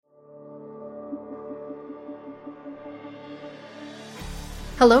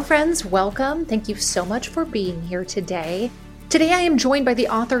Hello, friends. Welcome. Thank you so much for being here today. Today, I am joined by the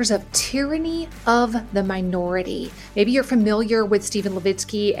authors of Tyranny of the Minority. Maybe you're familiar with Stephen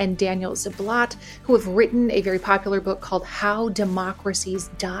Levitsky and Daniel Ziblatt, who have written a very popular book called How Democracies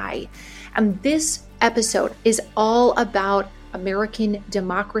Die. And this episode is all about American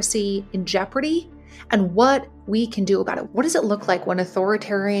democracy in jeopardy and what we can do about it. What does it look like when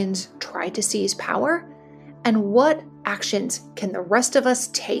authoritarians try to seize power? And what actions can the rest of us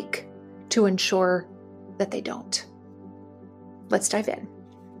take to ensure that they don't? Let's dive in.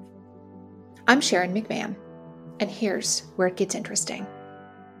 I'm Sharon McMahon, and here's where it gets interesting.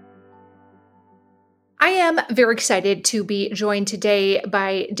 I am very excited to be joined today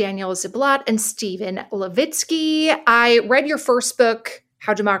by Daniel Ziblatt and Stephen Levitsky. I read your first book,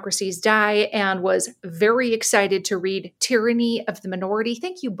 How Democracies Die, and was very excited to read Tyranny of the Minority.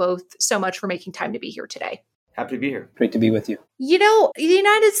 Thank you both so much for making time to be here today. Happy to be here. Great to be with you. You know, the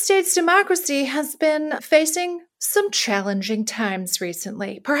United States democracy has been facing some challenging times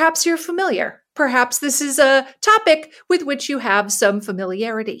recently. Perhaps you're familiar. Perhaps this is a topic with which you have some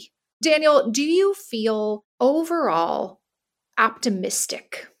familiarity. Daniel, do you feel overall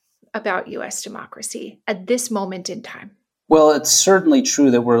optimistic about U.S. democracy at this moment in time? Well, it's certainly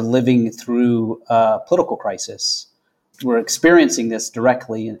true that we're living through a political crisis. We're experiencing this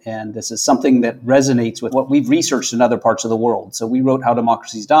directly, and this is something that resonates with what we've researched in other parts of the world. So we wrote How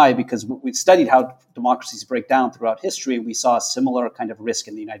Democracies Die because we've studied how democracies break down throughout history, and we saw a similar kind of risk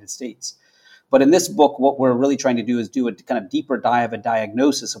in the United States. But in this book, what we're really trying to do is do a kind of deeper dive, a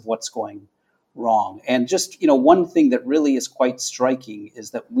diagnosis of what's going wrong. And just, one thing that really is quite striking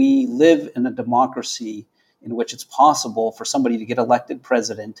is that we live in a democracy in which it's possible for somebody to get elected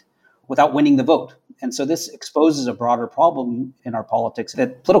president without winning the vote. And so this exposes a broader problem in our politics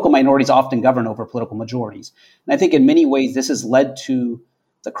that political minorities often govern over political majorities. And I think in many ways, this has led to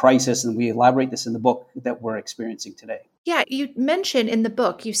the crisis, and we elaborate this in the book, that we're experiencing today. Yeah, you mention in the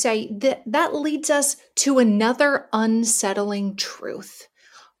book, you say that leads us to another unsettling truth.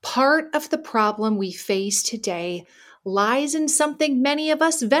 Part of the problem we face today lies in something many of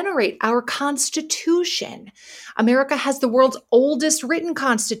us venerate, our Constitution. America has the world's oldest written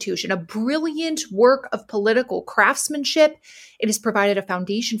Constitution, a brilliant work of political craftsmanship. It has provided a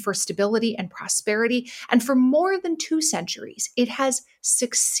foundation for stability and prosperity, and for more than 2 centuries, it has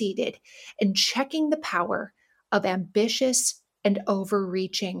succeeded in checking the power of ambitious and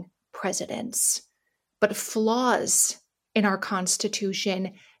overreaching presidents. But flaws in our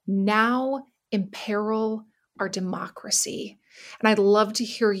Constitution now imperil our democracy. And I'd love to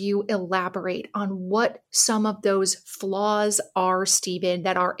hear you elaborate on what some of those flaws are, Stephen,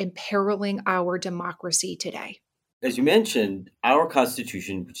 that are imperiling our democracy today. As you mentioned, our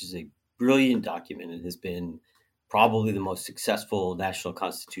Constitution, which is a brilliant document and has been probably the most successful national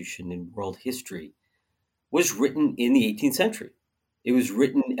constitution in world history, was written in the 18th century. It was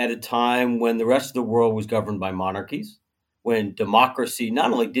written at a time when the rest of the world was governed by monarchies, when democracy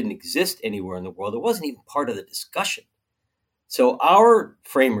not only didn't exist anywhere in the world, it wasn't even part of the discussion. So our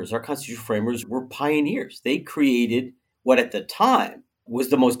framers, our constitutional framers, were pioneers. They created what at the time was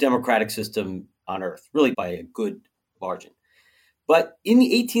the most democratic system on earth, really by a good margin. But in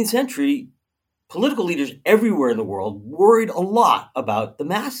the 18th century, political leaders everywhere in the world worried a lot about the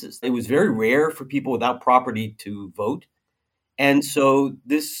masses. It was very rare for people without property to vote. And so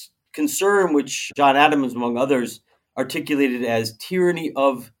this concern, which John Adams, among others, articulated as tyranny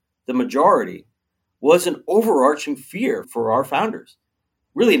of the majority, was an overarching fear for our founders,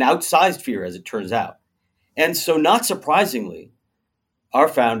 really an outsized fear, as it turns out. And so, not surprisingly, our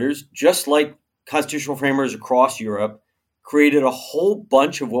founders, just like constitutional framers across Europe, created a whole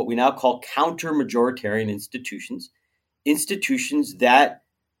bunch of what we now call counter-majoritarian institutions that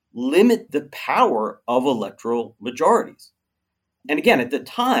limit the power of electoral majorities. And again, at the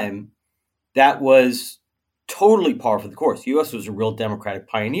time, that was totally par for the course. The U.S. was a real democratic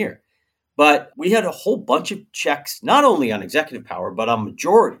pioneer. But we had a whole bunch of checks, not only on executive power, but on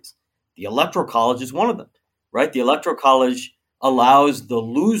majorities. The Electoral College is one of them, right? The Electoral College allows the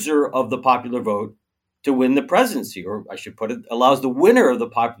loser of the popular vote to win the presidency, or I should put it, allows the winner of the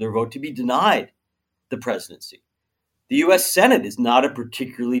popular vote to be denied the presidency. The U.S. Senate is not a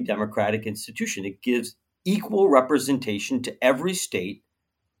particularly democratic institution. It gives equal representation to every state,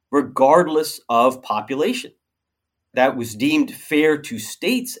 regardless of population. That was deemed fair to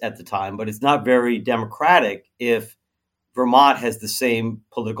states at the time, but it's not very democratic if Vermont has the same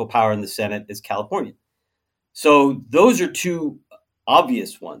political power in the Senate as California. So those are two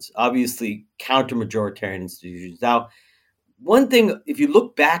obvious ones, obviously counter-majoritarian institutions. Now, one thing, if you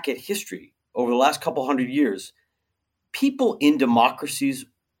look back at history over the last couple hundred years, people in democracies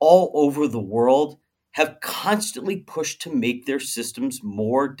all over the world have constantly pushed to make their systems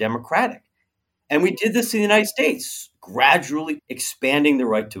more democratic. And we did this in the United States, gradually expanding the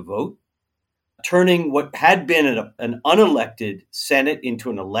right to vote, turning what had been an unelected Senate into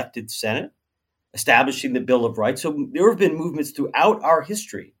an elected Senate, establishing the Bill of Rights. So there have been movements throughout our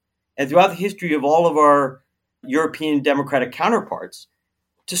history and throughout the history of all of our European democratic counterparts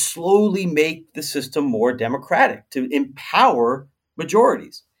to slowly make the system more democratic, to empower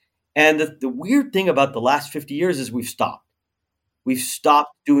majorities. And the weird thing about the last 50 years is we've stopped. We've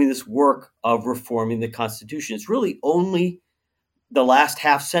stopped doing this work of reforming the Constitution. It's really only the last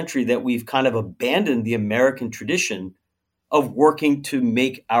half century that we've kind of abandoned the American tradition of working to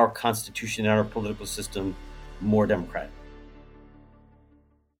make our Constitution and our political system more democratic.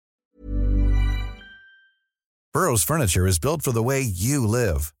 Burrow's furniture is built for the way you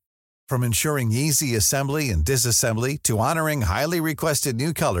live. From ensuring easy assembly and disassembly to honoring highly requested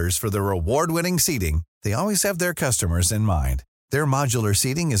new colors for their award-winning seating, they always have their customers in mind. Their modular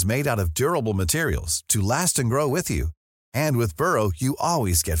seating is made out of durable materials to last and grow with you. And with Burrow, you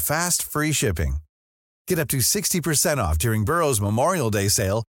always get fast, free shipping. Get up to 60% off during Burrow's Memorial Day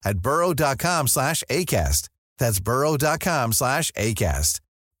sale at burrow.com/ACAST. That's burrow.com/ACAST.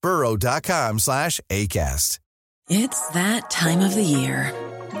 burrow.com/ACAST. It's that time of the year.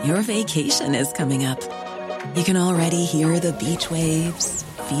 Your vacation is coming up. You can already hear the beach waves,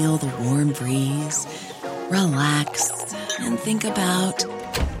 feel the warm breeze, relax, and think about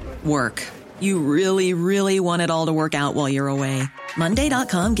work. You really, really want it all to work out while you're away.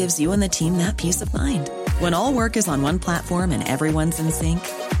 Monday.com gives you and the team that peace of mind. When all work is on one platform and everyone's in sync,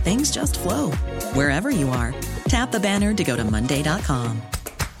 things just flow. Wherever you are, tap the banner to go to Monday.com.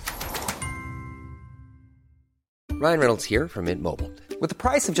 Ryan Reynolds here from Mint Mobile. With the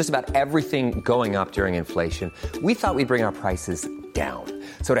price of just about everything going up during inflation, we thought we'd bring our prices down.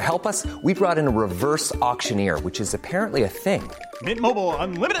 So to help us, we brought in a reverse auctioneer, which is apparently a thing. Mint Mobile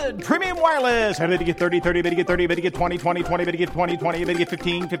Unlimited Premium Wireless. How to get 30, 30, bit to get 30, bit to get 20, 20, 20, bit to get 20, 20, bit to get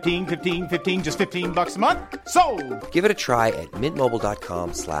 15, 15, 15, 15, just $15 a month? Sold! Give it a try at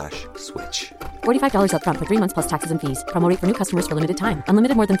mintmobile.com/switch. $45 up front for 3 months plus taxes and fees. Promo rate for new customers for limited time.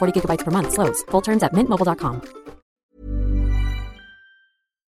 Unlimited more than 40 gigabytes per month. Slows full terms at mintmobile.com.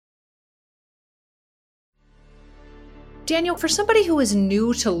 Daniel, for somebody who is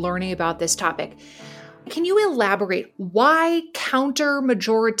new to learning about this topic, can you elaborate why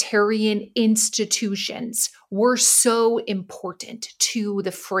counter-majoritarian institutions were so important to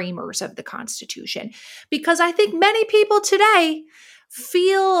the framers of the Constitution? Because I think many people today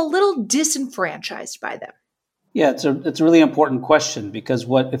feel a little disenfranchised by them. Yeah, it's a really important question because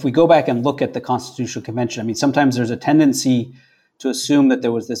if we go back and look at the Constitutional Convention, I mean, sometimes there's a tendency to assume that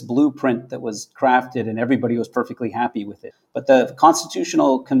there was this blueprint that was crafted and everybody was perfectly happy with it. But the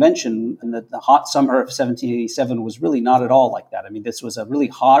Constitutional Convention in the hot summer of 1787 was really not at all like that. I mean, this was a really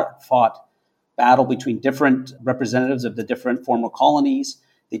hard-fought battle between different representatives of the different former colonies.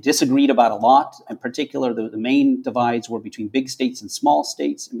 They disagreed about a lot. In particular, the main divides were between big states and small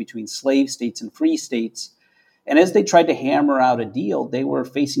states and between slave states and free states. And as they tried to hammer out a deal, they were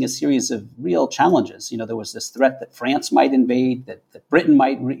facing a series of real challenges. You know, there was this threat that France might invade, that Britain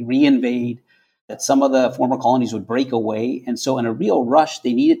might re-invade, that some of the former colonies would break away. And so in a real rush,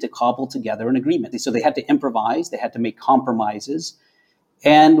 they needed to cobble together an agreement. So they had to improvise, they had to make compromises.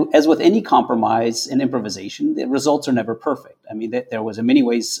 And as with any compromise and improvisation, the results are never perfect. I mean, there was in many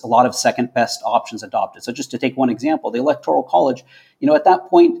ways a lot of second best options adopted. So just to take one example, the Electoral College, you know, at that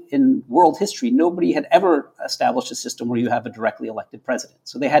point in world history, nobody had ever established a system where you have a directly elected president.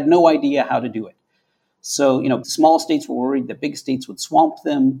 So they had no idea how to do it. So, you know, small states were worried that big states would swamp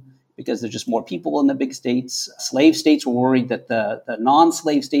them because there's just more people in the big states. Slave states were worried that the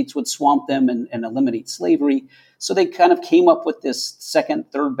non-slave states would swamp them and eliminate slavery. So they kind of came up with this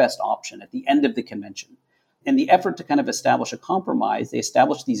second, third best option at the end of the convention. In the effort to kind of establish a compromise, they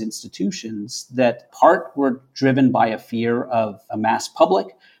established these institutions that part were driven by a fear of a mass public,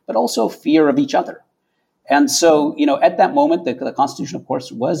 but also fear of each other. And so, you know, at that moment, the Constitution, of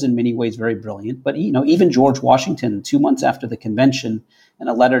course, was in many ways very brilliant. But, you know, even George Washington, 2 months after the convention, in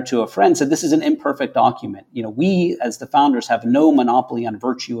a letter to a friend, said this is an imperfect document. You know, we as the founders have no monopoly on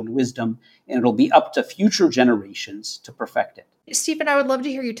virtue and wisdom, and it'll be up to future generations to perfect it. Stephen, I would love to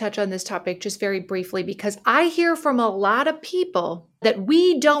hear you touch on this topic just very briefly, because I hear from a lot of people that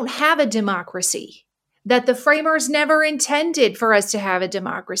we don't have a democracy, that the framers never intended for us to have a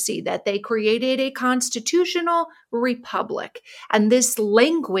democracy, that they created a constitutional republic. And this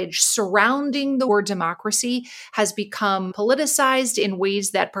language surrounding the word democracy has become politicized in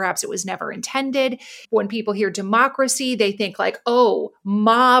ways that perhaps it was never intended. When people hear democracy, they think like, oh,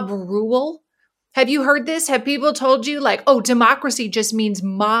 mob rule. Have you heard this? Have people told you like, oh, democracy just means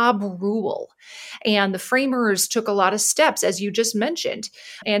mob rule? And the framers took a lot of steps, as you just mentioned,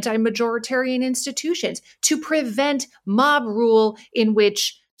 anti-majoritarian institutions to prevent mob rule in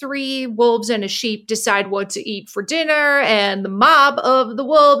which 3 wolves and a sheep decide what to eat for dinner and the mob of the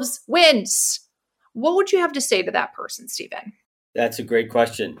wolves wins. What would you have to say to that person, Stephen? That's a great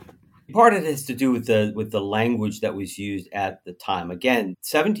question. Part of it has to do with the language that was used at the time. Again,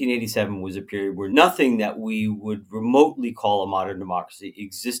 1787 was a period where nothing that we would remotely call a modern democracy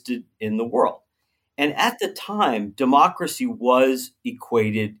existed in the world. And at the time, democracy was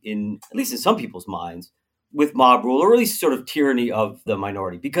equated at least in some people's minds, with mob rule, or at least sort of tyranny of the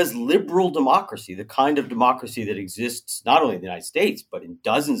minority. Because liberal democracy, the kind of democracy that exists not only in the United States, but in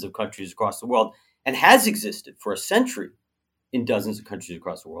dozens of countries across the world, and has existed for a century in dozens of countries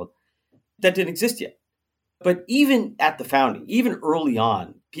across the world, that didn't exist yet. But even at the founding, even early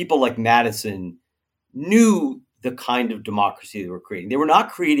on, people like Madison knew the kind of democracy they were creating. They were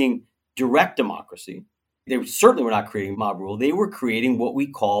not creating direct democracy. They certainly were not creating mob rule. They were creating what we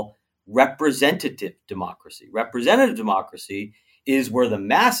call representative democracy. Representative democracy is where the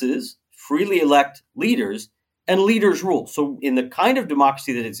masses freely elect leaders and leaders rule. So in the kind of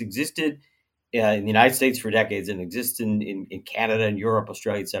democracy that has existed in the United States for decades and exists in Canada and Europe,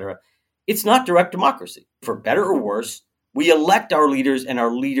 Australia, et cetera, it's not direct democracy. For better or worse, we elect our leaders and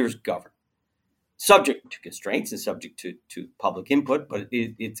our leaders govern. Subject to constraints and subject to public input, but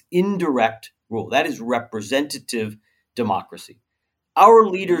it's indirect rule. That is representative democracy. Our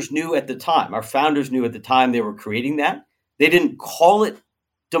leaders knew at the time, our founders knew at the time they were creating that. They didn't call it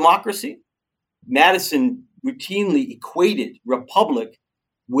democracy. Madison routinely equated republic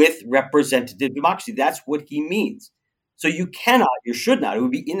with representative democracy. That's what he means. So you should not, it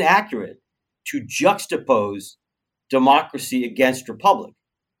would be inaccurate to juxtapose democracy against republic.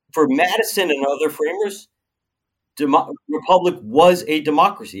 For Madison and other framers, republic was a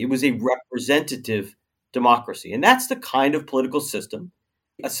democracy. It was a representative democracy. And that's the kind of political system,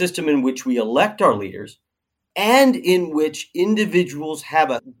 a system in which we elect our leaders and in which individuals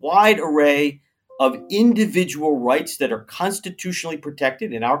have a wide array of individual rights that are constitutionally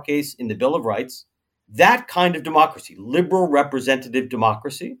protected, in our case, in the Bill of Rights. That kind of democracy, liberal representative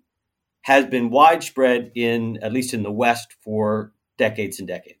democracy, has been widespread at least in the West for decades and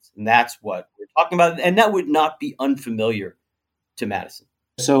decades. And that's what we're talking about. And that would not be unfamiliar to Madison.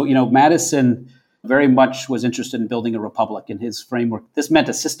 So, Madison very much was interested in building a republic in his framework. This meant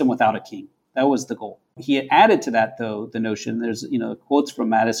a system without a king. That was the goal. He had added to that, though, the notion, there's, quotes from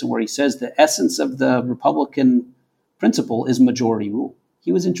Madison where he says the essence of the Republican principle is majority rule.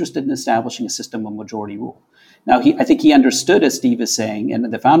 He was interested in establishing a system of majority rule. Now, I think he understood, as Steve is saying,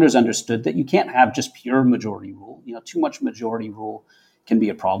 and the founders understood that you can't have just pure majority rule. Too much majority rule can be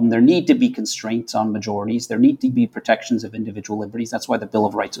a problem. There need to be constraints on majorities. There need to be protections of individual liberties. That's why the Bill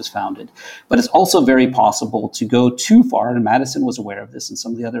of Rights was founded. But it's also very possible to go too far, and Madison was aware of this, and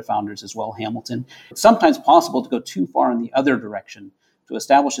some of the other founders as well, Hamilton. It's sometimes possible to go too far in the other direction, to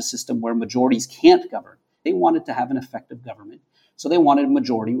establish a system where majorities can't govern. They wanted to have an effective government. So they wanted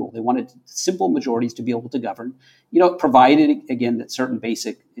majority rule. They wanted simple majorities to be able to govern, provided, again, that certain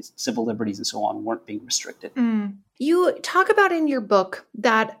basic civil liberties and so on weren't being restricted. You talk about in your book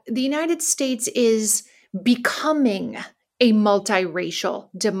that the United States is becoming a multiracial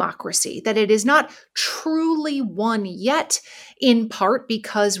democracy, that it is not truly one yet, in part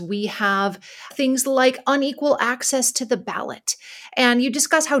because we have things like unequal access to the ballot. And you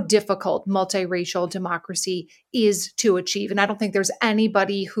discuss how difficult multiracial democracy is to achieve. And I don't think there's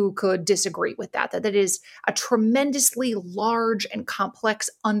anybody who could disagree with that it is a tremendously large and complex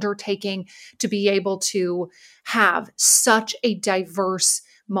undertaking to be able to have such a diverse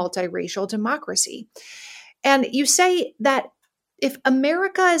multiracial democracy. And you say that if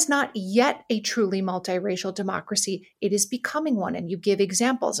America is not yet a truly multiracial democracy, it is becoming one. And you give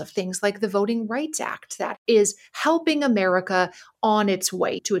examples of things like the Voting Rights Act that is helping America on its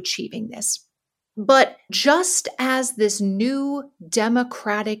way to achieving this. But just as this new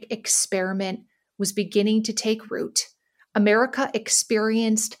democratic experiment was beginning to take root, America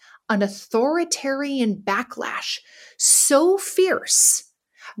experienced an authoritarian backlash so fierce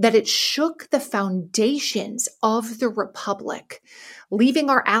that it shook the foundations of the republic, leaving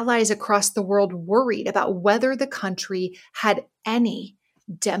our allies across the world worried about whether the country had any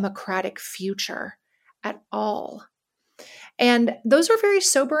democratic future. at all. And those are very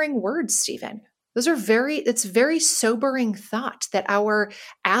sobering words, Stephen. It's very sobering thought that our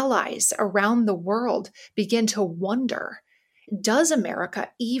allies around the world begin to wonder, does America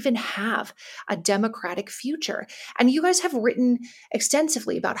even have a democratic future? And you guys have written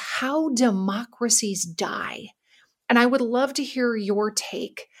extensively about how democracies die. And I would love to hear your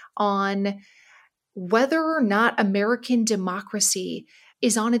take on whether or not American democracy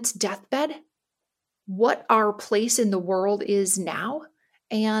is on its deathbed, what our place in the world is now,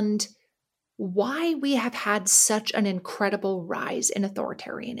 and why we have had such an incredible rise in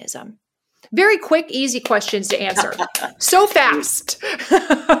authoritarianism. Very quick, easy questions to answer. So fast.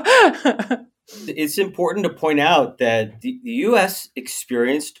 It's important to point out that the U.S.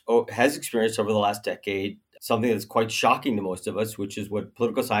 has experienced over the last decade something that's quite shocking to most of us, which is what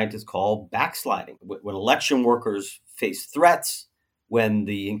political scientists call backsliding. When election workers face threats, when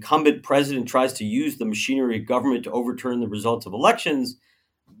the incumbent president tries to use the machinery of government to overturn the results of elections,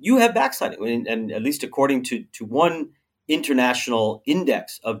 you have backsliding. And at least according to one international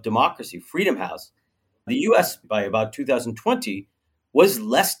index of democracy, Freedom House, the U.S. by about 2020 was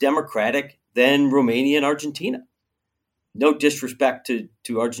less democratic than Romania and Argentina. No disrespect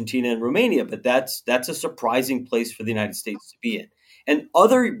to Argentina and Romania, but that's a surprising place for the United States to be in. And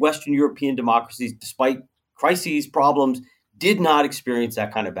other Western European democracies, despite crises, problems, did not experience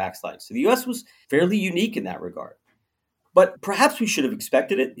that kind of backslide. So the U.S. was fairly unique in that regard. But perhaps we should have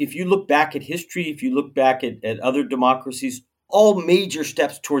expected it. If you look back at history, if you look back at other democracies, all major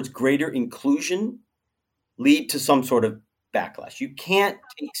steps towards greater inclusion lead to some sort of backlash. You can't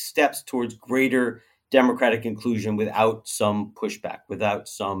take steps towards greater democratic inclusion without some pushback, without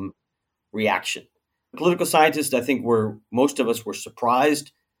some reaction. Political scientists, I think most of us were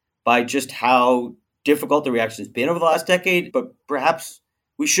surprised by just how difficult the reaction has been over the last decade, but perhaps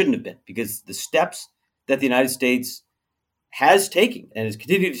we shouldn't have been, because the steps that the United States has taken and is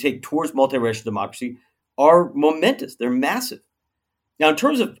continuing to take towards multiracial democracy are momentous. They're massive. Now, in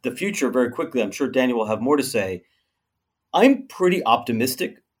terms of the future, very quickly, I'm sure Daniel will have more to say. I'm pretty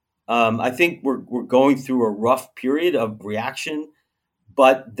optimistic. I think we're going through a rough period of reaction,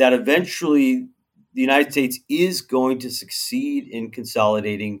 but that eventually the United States is going to succeed in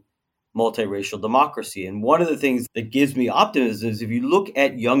consolidating multiracial democracy. And one of the things that gives me optimism is if you look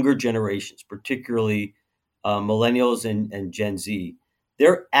at younger generations, particularly millennials and Gen Z,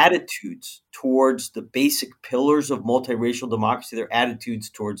 their attitudes towards the basic pillars of multiracial democracy, their attitudes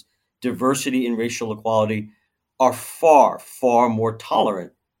towards diversity and racial equality are far, far more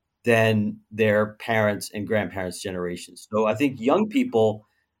tolerant than their parents' and grandparents' generations. So I think young people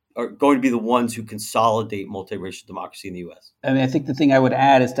are going to be the ones who consolidate multiracial democracy in the U.S. I mean, I think the thing I would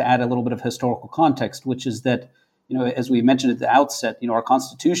add is to add a little bit of historical context, which is that, as we mentioned at the outset, our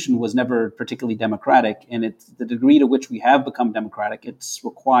Constitution was never particularly democratic, and it's the degree to which we have become democratic.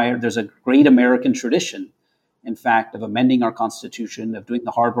 There's a great American tradition, in fact, of amending our Constitution, of doing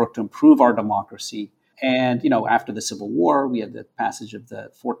the hard work to improve our democracy. And, after the Civil War, we had the passage of the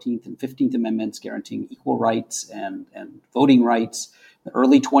 14th and 15th Amendments guaranteeing equal rights and voting rights. The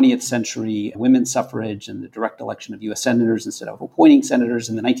early 20th century, women's suffrage and the direct election of U.S. senators instead of appointing senators.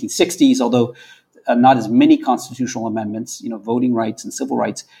 In the 1960s, although not as many constitutional amendments, voting rights and civil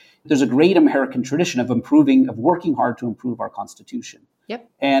rights, there's a great American tradition of working hard to improve our Constitution. Yep.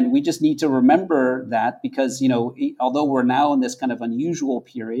 And we just need to remember that because, although we're now in this kind of unusual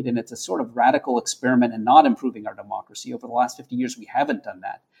period and it's a sort of radical experiment in not improving our democracy, over the last 50 years, we haven't done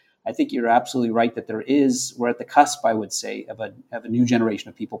that. I think you're absolutely right that we're at the cusp, I would say, of a new generation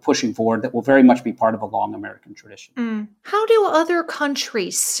of people pushing forward that will very much be part of a long American tradition. How do other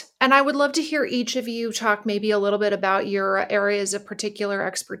countries, and I would love to hear each of you talk maybe a little bit about your areas of particular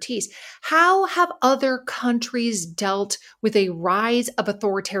expertise. How have other countries dealt with a rise of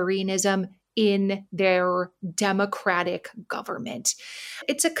authoritarianism in their democratic government?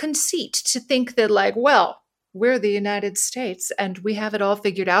 It's a conceit to think that we're the United States and we have it all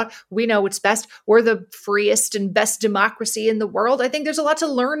figured out. We know what's best. We're the freest and best democracy in the world. I think there's a lot to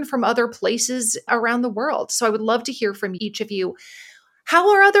learn from other places around the world. So I would love to hear from each of you.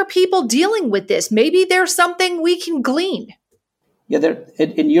 How are other people dealing with this? Maybe there's something we can glean. Yeah,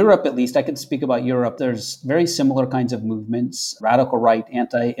 in Europe, at least, I can speak about Europe. There's very similar kinds of movements, radical right,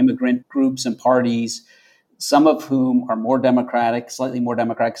 anti-immigrant groups and parties, some of whom are more democratic, slightly more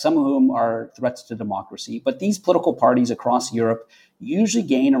democratic, some of whom are threats to democracy. But these political parties across Europe usually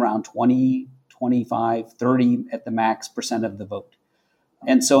gain around 20, 25, 30 at the max % of the vote.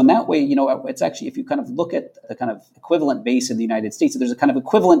 And so in that way, it's actually, if you kind of look at the kind of equivalent base in the United States, there's a kind of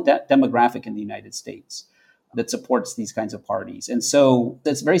equivalent demographic in the United States. that supports these kinds of parties. And so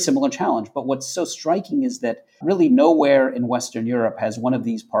that's a very similar challenge. But what's so striking is that really nowhere in Western Europe has one of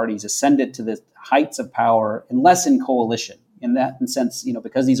these parties ascended to the heights of power unless in coalition. In that sense,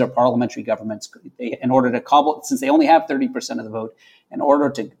 because these are parliamentary governments, in order to cobble, since they only have 30% of the vote, in order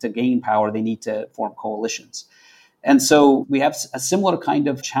to gain power, they need to form coalitions. And so we have a similar kind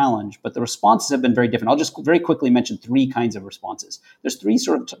of challenge, but the responses have been very different. I'll just very quickly mention three kinds of responses. There's three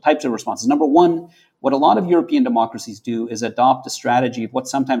sort of types of responses. Number one, what a lot of European democracies do is adopt a strategy of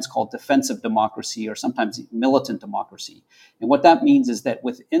what's sometimes called defensive democracy or sometimes militant democracy. And what that means is that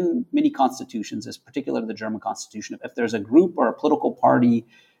within many constitutions, as particularly the German constitution, if there's a group or a political party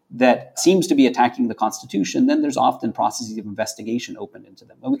that seems to be attacking the Constitution, then there's often processes of investigation opened into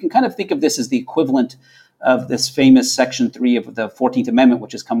them. And we can kind of think of this as the equivalent of this famous Section 3 of the 14th Amendment,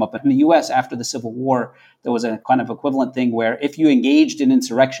 which has come up in the U.S. after the Civil War. There was a kind of equivalent thing where if you engaged in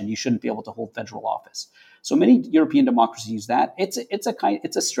insurrection, you shouldn't be able to hold federal office. So many European democracies use that. It's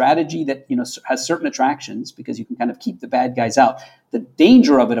a strategy that has certain attractions because you can kind of keep the bad guys out. The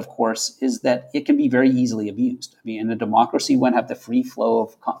danger of it, of course, is that it can be very easily abused. I mean, in a democracy, one have the free flow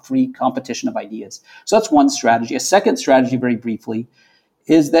of free competition of ideas. So that's one strategy. A second strategy, very briefly,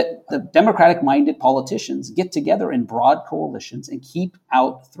 is that the democratic-minded politicians get together in broad coalitions and keep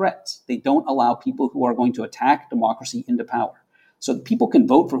out threats. They don't allow people who are going to attack democracy into power. So people can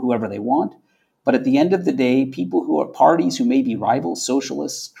vote for whoever they want. But at the end of the day, people who are parties who may be rivals,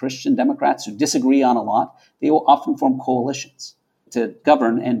 socialists, Christian Democrats who disagree on a lot, they will often form coalitions to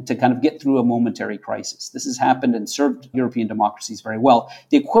govern and to kind of get through a momentary crisis. This has happened and served European democracies very well.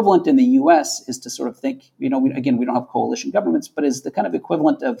 The equivalent in the US is to sort of think, we don't have coalition governments, but is the kind of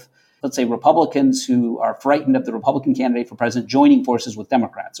equivalent of, let's say, Republicans who are frightened of the Republican candidate for president joining forces with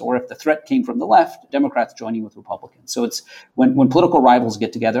Democrats, or if the threat came from the left, Democrats joining with Republicans. So it's when political rivals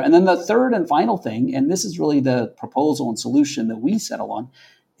get together. And then the third and final thing, and this is really the proposal and solution that we settle on,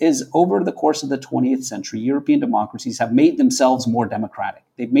 is over the course of the 20th century, European democracies have made themselves more democratic.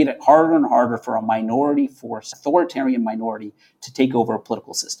 They've made it harder and harder for a minority force, authoritarian minority, to take over a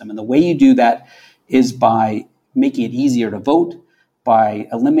political system. And the way you do that is by making it easier to vote, by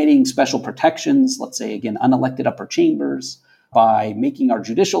eliminating special protections, let's say, again, unelected upper chambers, by making our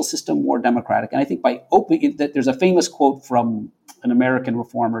judicial system more democratic. And I think by opening that, there's a famous quote from an American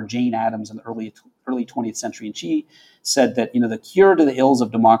reformer, Jane Addams, in the early 20th century. And she said that, the cure to the ills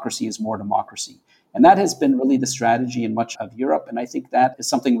of democracy is more democracy. And that has been really the strategy in much of Europe. And I think that is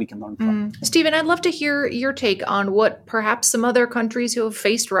something we can learn from. Stephen, I'd love to hear your take on what perhaps some other countries who have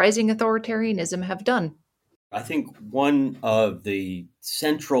faced rising authoritarianism have done. I think one of the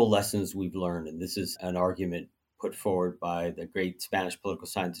central lessons we've learned, and this is an argument put forward by the great Spanish political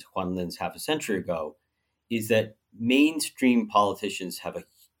scientist Juan Linz half a century ago, is that mainstream politicians have a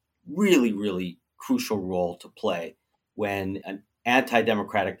really, really crucial role to play when an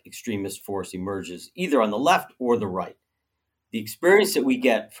anti-democratic extremist force emerges, either on the left or the right. The experience that we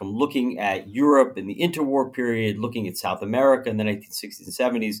get from looking at Europe in the interwar period, looking at South America in the 1960s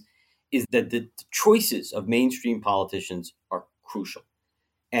and 70s, is that the choices of mainstream politicians are crucial.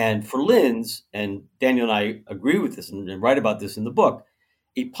 And for Linz, and Daniel and I agree with this and write about this in the book,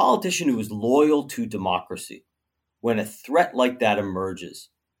 a politician who is loyal to democracy, when a threat like that emerges,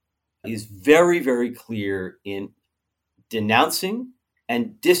 is very, very clear in denouncing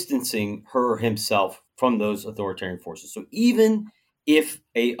and distancing her or himself from those authoritarian forces. So even if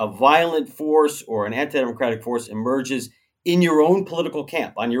a violent force or an anti-democratic force emerges in your own political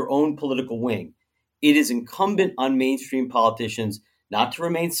camp, on your own political wing, it is incumbent on mainstream politicians not to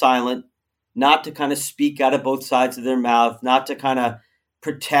remain silent, not to kind of speak out of both sides of their mouth, not to kind of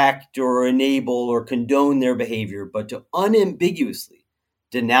protect or enable or condone their behavior, but to unambiguously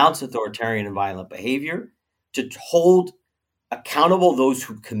denounce authoritarian and violent behavior, to hold accountable those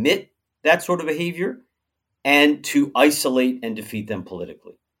who commit that sort of behavior, and to isolate and defeat them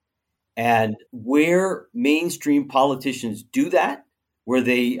politically. And where mainstream politicians do that, where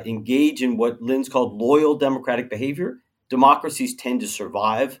they engage in what Linz called loyal democratic behavior, democracies tend to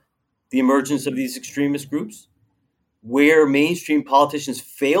survive the emergence of these extremist groups. Where mainstream politicians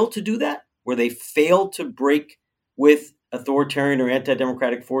fail to do that, where they fail to break with authoritarian or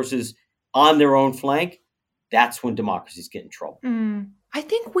anti-democratic forces on their own flank, that's when democracies get in trouble. I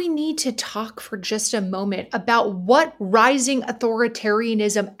think we need to talk for just a moment about what rising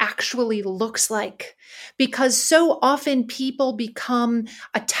authoritarianism actually looks like, because so often people become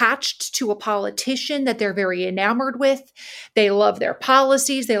attached to a politician that they're very enamored with. They love their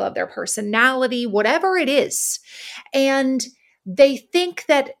policies, they love their personality, whatever it is. And they think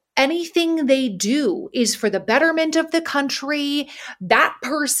that anything they do is for the betterment of the country. That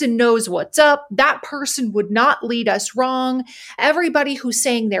person knows what's up. That person would not lead us wrong. Everybody who's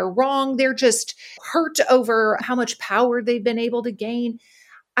saying they're wrong, they're just hurt over how much power they've been able to gain.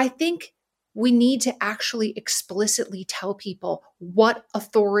 I think we need to actually explicitly tell people what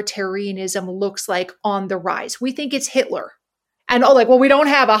authoritarianism looks like on the rise. We think it's Hitler. And we don't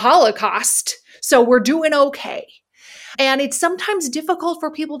have a Holocaust, so we're doing okay. And it's sometimes difficult for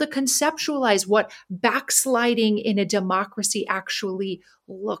people to conceptualize what backsliding in a democracy actually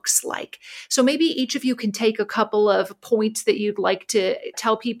looks like. So maybe each of you can take a couple of points that you'd like to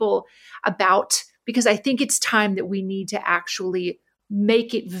tell people about, because I think it's time that we need to actually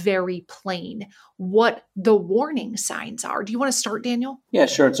make it very plain what the warning signs are. Do you want to start, Daniel? Yeah,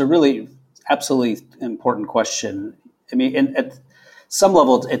 sure. It's a really absolutely important question. I mean, at some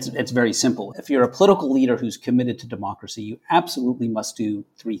level, it's very simple. If you're a political leader who's committed to democracy, you absolutely must do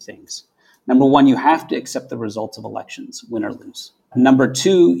three things. Number one, you have to accept the results of elections, win or lose. Number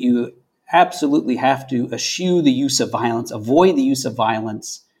two, you absolutely have to eschew the use of violence, avoid the use of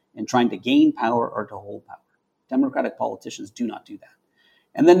violence in trying to gain power or to hold power. Democratic politicians do not do that.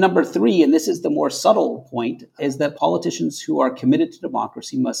 And then number three, and this is the more subtle point, is that politicians who are committed to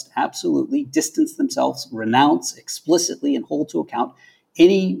democracy must absolutely distance themselves, renounce explicitly, and hold to account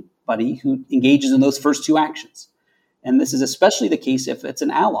anybody who engages in those first two actions. And this is especially the case if it's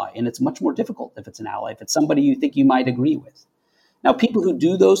an ally, and it's much more difficult if it's an ally, if it's somebody you think you might agree with. Now, people who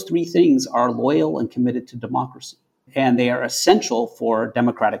do those three things are loyal and committed to democracy, and they are essential for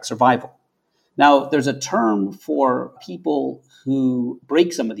democratic survival. Now, there's a term for people who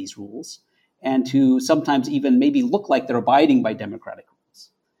break some of these rules and who sometimes even maybe look like they're abiding by democratic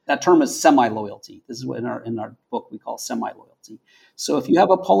rules. That term is semi-loyalty. This is what in our book we call semi-loyalty. So if you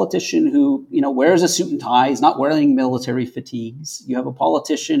have a politician who, wears a suit and tie, is not wearing military fatigues, you have a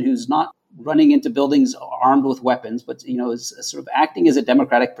politician who's not running into buildings armed with weapons, but is sort of acting as a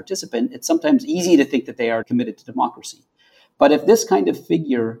democratic participant, it's sometimes easy to think that they are committed to democracy. But if this kind of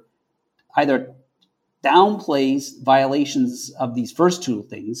figure either downplays violations of these first two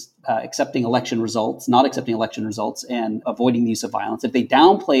things, accepting election results, not accepting election results, and avoiding the use of violence, if they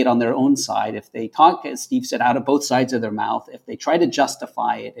downplay it on their own side, if they talk, as Steve said, out of both sides of their mouth, if they try to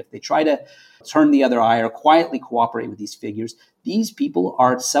justify it, if they try to turn the other eye or quietly cooperate with these figures, these people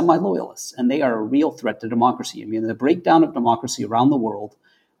are semi-loyalists, and they are a real threat to democracy. I mean, the breakdown of democracy around the world,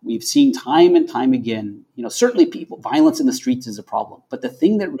 we've seen time and time again, certainly violence in the streets is a problem. But the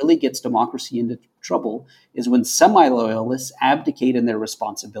thing that really gets democracy into trouble is when semi-loyalists abdicate in their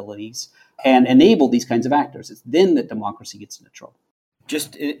responsibilities and enable these kinds of actors. It's then that democracy gets into trouble.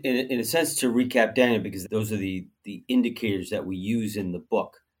 Just in a sense, to recap, Daniel, because those are the indicators that we use in the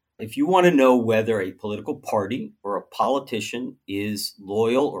book. If you want to know whether a political party or a politician is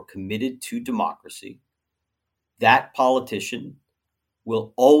loyal or committed to democracy, that politician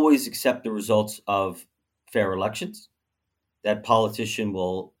will always accept the results of fair elections. That politician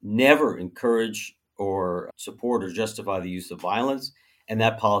will never encourage or support or justify the use of violence. And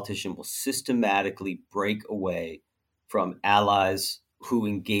that politician will systematically break away from allies who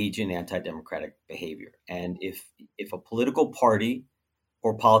engage in anti-democratic behavior. And if a political party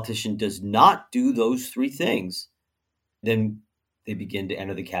or politician does not do those three things, then they begin to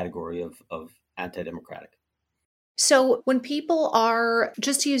enter the category of anti-democratic. So when people are,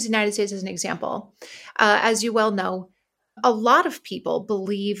 just to use the United States as an example, as you well know, a lot of people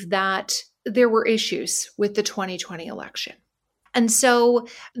believe that there were issues with the 2020 election. And so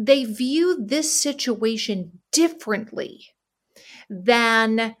they view this situation differently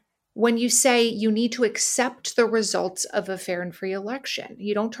than when you say you need to accept the results of a fair and free election.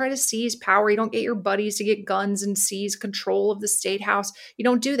 You don't try to seize power. You don't get your buddies to get guns and seize control of the state house. You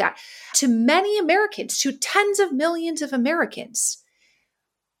don't do that. To many Americans, to tens of millions of Americans,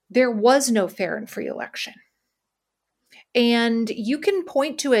 there was no fair and free election. And you can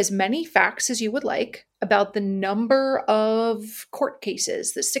point to as many facts as you would like about the number of court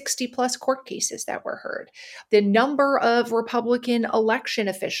cases, the 60 plus court cases that were heard, the number of Republican election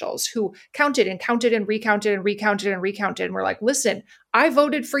officials who counted and counted and recounted and recounted and recounted and were like, listen, I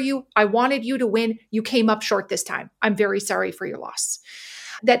voted for you. I wanted you to win. You came up short this time. I'm very sorry for your loss.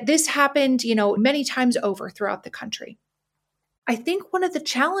 That this happened, many times over throughout the country. I think one of the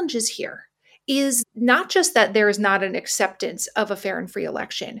challenges here is not just that there is not an acceptance of a fair and free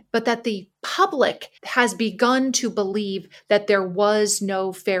election, but that the public has begun to believe that there was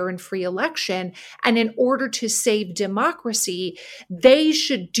no fair and free election. And in order to save democracy, they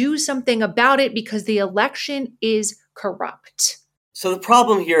should do something about it because the election is corrupt. So the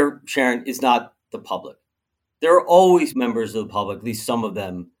problem here, Sharon, is not the public. There are always members of the public, at least some of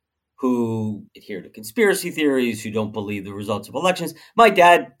them, who adhere to conspiracy theories, who don't believe the results of elections. My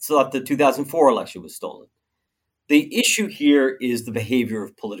dad thought the 2004 election was stolen. The issue here is the behavior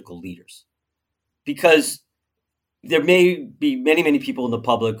of political leaders, because there may be many, many people in the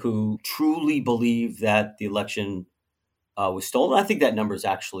public who truly believe that the election was stolen. I think that number is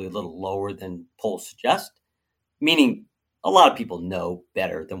actually a little lower than polls suggest, meaning a lot of people know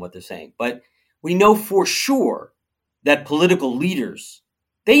better than what they're saying. But we know for sure that political leaders,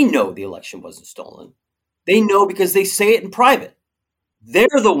 they know the election wasn't stolen. They know because they say it in private. They're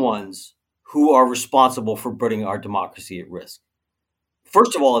the ones who are responsible for putting our democracy at risk.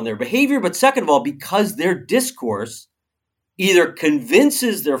 First of all, in their behavior, but second of all, because their discourse either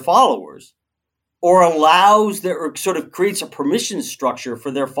convinces their followers or allows or sort of creates a permission structure for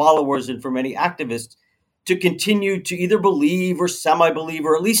their followers and for many activists to continue to either believe or semi-believe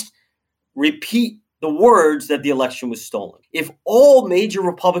or at least repeat the words that the election was stolen. If all major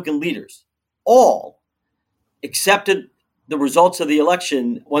Republican leaders, all accepted the results of the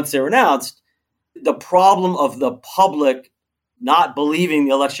election once they were announced, the problem of the public not believing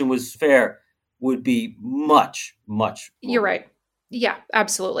the election was fair would be much, much more. You're right. Yeah,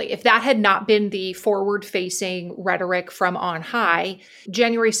 absolutely. If that had not been the forward-facing rhetoric from on high,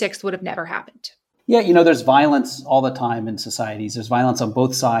 January 6th would have never happened. Yeah, there's violence all the time in societies. There's violence on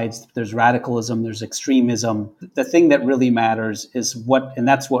both sides. There's radicalism. There's extremism. The thing that really matters is and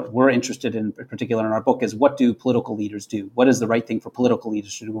that's what we're interested in particular in our book, is what do political leaders do? What is the right thing for political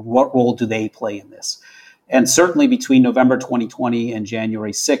leaders to do? What role do they play in this? And certainly between November 2020 and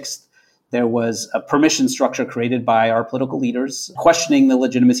January 6th, there was a permission structure created by our political leaders questioning the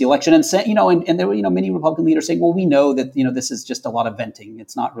legitimacy of the election and saying, and there were, many Republican leaders saying, well, we know that, this is just a lot of venting.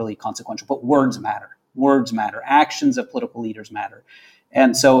 It's not really consequential, but words matter. Words matter. Actions of political leaders matter.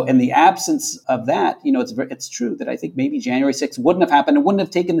 And so in the absence of that, it's true that I think maybe January 6th wouldn't have happened. It wouldn't have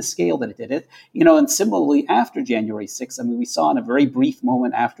taken the scale that it did. And similarly after January 6th, we saw in a very brief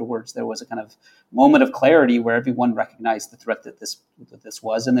moment afterwards, there was a kind of moment of clarity where everyone recognized the threat that this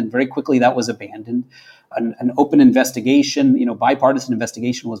was. And then very quickly that was abandoned. An open investigation, bipartisan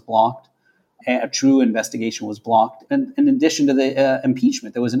investigation was blocked. A true investigation was blocked. And in addition to the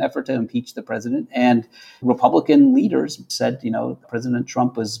impeachment, there was an effort to impeach the president. And Republican leaders said, President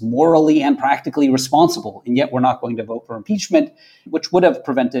Trump was morally and practically responsible. And yet we're not going to vote for impeachment, which would have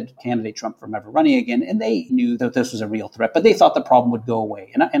prevented candidate Trump from ever running again. And they knew that this was a real threat, but they thought the problem would go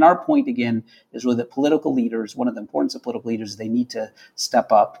away. And our point, again, is really that political leaders, one of the importance of political leaders, they need to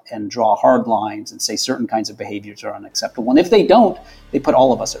step up and draw hard lines and say certain kinds of behaviors are unacceptable. And if they don't, they put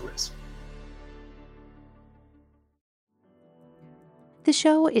all of us at risk. The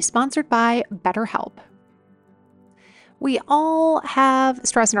show is sponsored by BetterHelp. We all have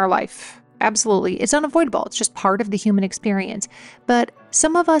stress in our life. Absolutely. It's unavoidable. It's just part of the human experience. But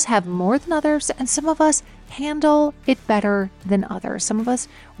some of us have more than others, and some of us handle it better than others. Some of us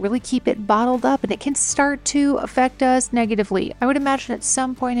really keep it bottled up, and it can start to affect us negatively. I would imagine at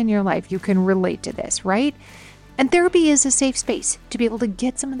some point in your life you can relate to this, right? And therapy is a safe space to be able to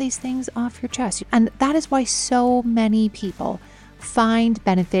get some of these things off your chest. And that is why so many people find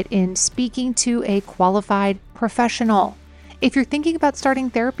benefit in speaking to a qualified professional. If you're thinking about starting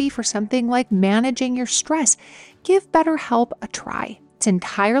therapy for something like managing your stress, give BetterHelp a try. It's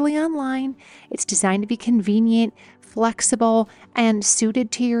entirely online. It's designed to be convenient, flexible, and suited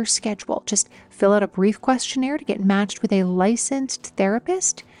to your schedule. Just fill out a brief questionnaire to get matched with a licensed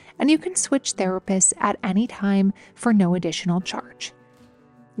therapist, and you can switch therapists at any time for no additional charge.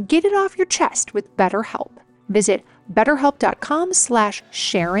 Get it off your chest with BetterHelp. Visit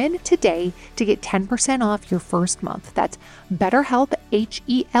BetterHelp.com/Sharon today to get 10% off your first month. That's BetterHelp,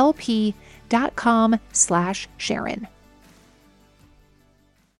 HELP.com/Sharon.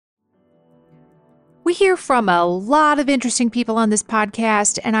 We hear from a lot of interesting people on this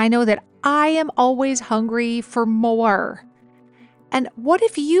podcast, and I know that I am always hungry for more. And what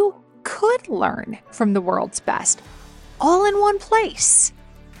if you could learn from the world's best all in one place?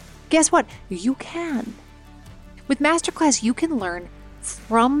 Guess what? You can. With Masterclass, you can learn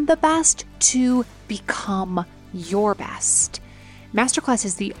from the best to become your best. Masterclass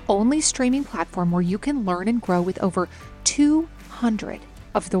is the only streaming platform where you can learn and grow with over 200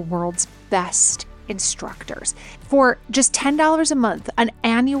 of the world's best instructors. For just $10 a month, an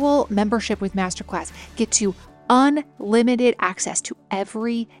annual membership with Masterclass gets you unlimited access to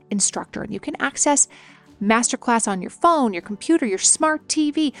every instructor. And you can access Masterclass on your phone, your computer, your smart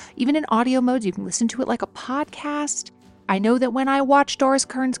TV, even in audio modes. You can listen to it like a podcast. I know that when I watch Doris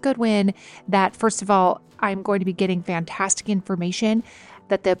Kearns Goodwin, that first of all, I'm going to be getting fantastic information,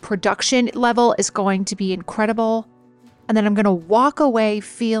 that the production level is going to be incredible. and then I'm going to walk away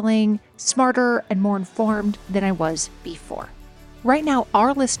feeling smarter and more informed than I was before. Right now,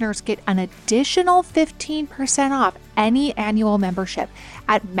 our listeners get an additional 15% off any annual membership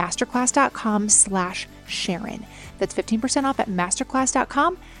at masterclass.com/Sharon. That's 15% off at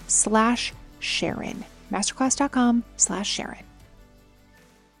masterclass.com/Sharon. Masterclass.com/Sharon.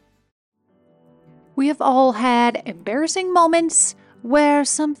 We have all had embarrassing moments where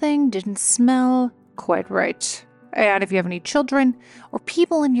something didn't smell quite right. And if you have any children or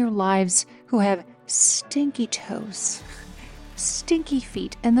people in your lives who have stinky toes, stinky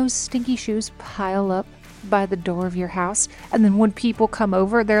feet, and those stinky shoes pile up by the door of your house, and then when people come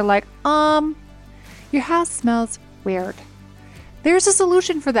over, they're like, your house smells weird. There's a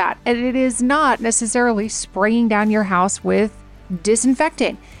solution for that, and it is not necessarily spraying down your house with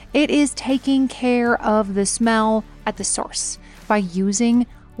disinfectant. It is taking care of the smell at the source by using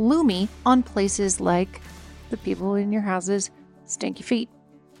Lumi on places like the people in your house's stinky feet.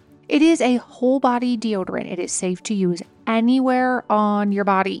 It is a whole body deodorant. It is safe to use anywhere on your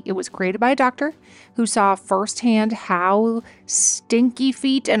body. It was created by a doctor who saw firsthand how stinky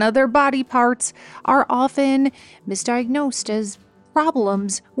feet and other body parts are often misdiagnosed as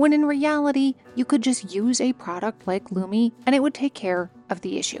problems, when in reality, you could just use a product like Lumi and it would take care of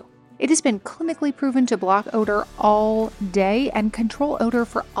the issue. It has been clinically proven to block odor all day and control odor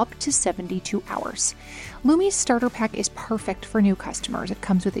for up to 72 hours. Lumi's starter pack is perfect for new customers. It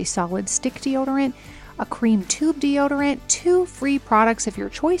comes with a solid stick deodorant, a cream tube deodorant, 2 free products of your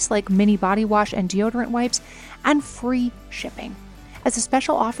choice like mini body wash and deodorant wipes, and free shipping. As a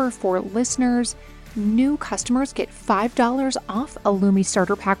special offer for listeners, new customers get $5 off a Lumi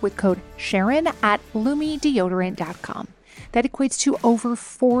starter pack with code Sharon at lumideodorant.com. That equates to over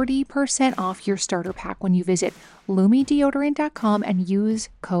 40% off your starter pack when you visit lumideodorant.com and use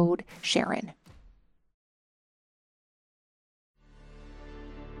code Sharon.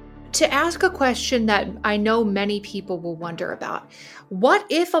 To ask a question that I know many people will wonder about, what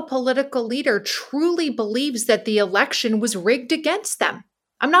if a political leader truly believes that the election was rigged against them?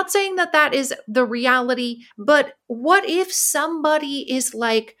 I'm not saying that that is the reality, but what if somebody is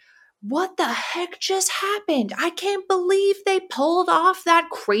like, what the heck just happened? I can't believe they pulled off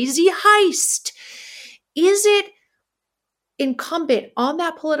that crazy heist. Is it incumbent on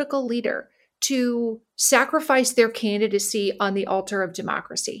that political leader to sacrifice their candidacy on the altar of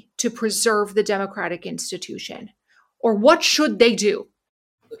democracy to preserve the democratic institution? Or what should they do?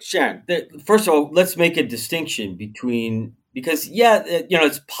 Sharon, first of all, let's make a distinction between, because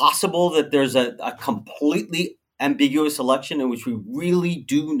it's possible that there's a completely ambiguous election in which we really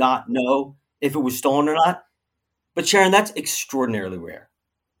do not know if it was stolen or not. But Sharon, that's extraordinarily rare.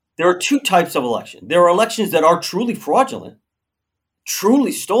 There are 2 types of election. There are elections that are truly fraudulent,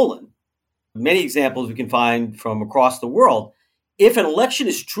 truly stolen. Many examples we can find from across the world. If an election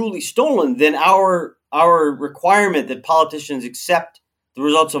is truly stolen, then our requirement that politicians accept the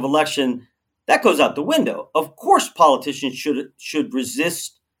results of election, that goes out the window. Of course, politicians should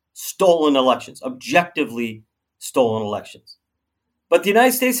resist stolen elections, objectively stolen elections. But the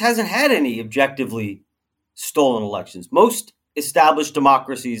United States hasn't had any objectively stolen elections. Most established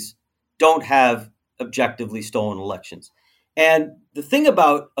democracies don't have objectively stolen elections. And the thing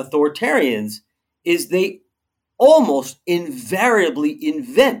about authoritarians is they almost invariably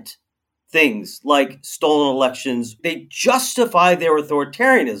invent things like stolen elections. They justify their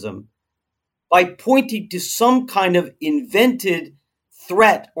authoritarianism by pointing to some kind of invented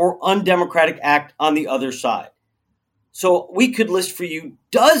threat or undemocratic act on the other side. So we could list for you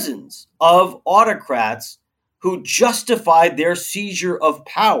dozens of autocrats who justified their seizure of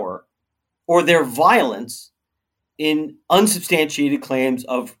power or their violence in unsubstantiated claims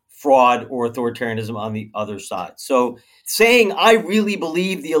of fraud or authoritarianism on the other side. So saying, I really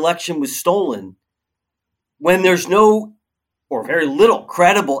believe the election was stolen when there's no or very little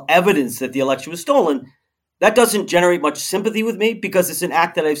credible evidence that the election was stolen, that doesn't generate much sympathy with me, because it's an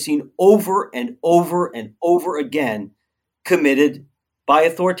act that I've seen over and over and over again committed by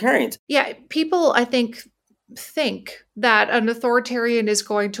authoritarians. Yeah, people, I think that an authoritarian is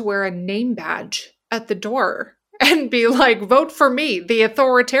going to wear a name badge at the door and be like, vote for me, the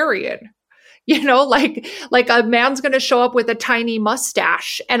authoritarian. Like a man's going to show up with a tiny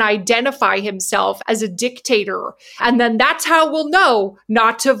mustache and identify himself as a dictator. And then that's how we'll know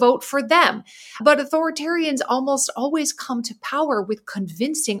not to vote for them. But authoritarians almost always come to power with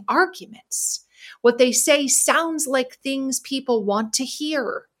convincing arguments. What they say sounds like things people want to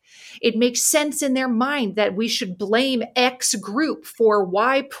hear. It makes sense in their mind that we should blame X group for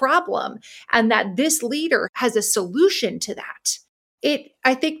Y problem, and that this leader has a solution to that. It,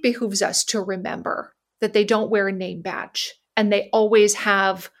 I think, behooves us to remember that they don't wear a name badge and they always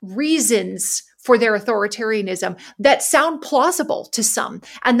have reasons for their authoritarianism that sound plausible to some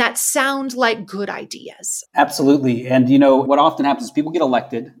and that sound like good ideas. Absolutely. And, what often happens is people get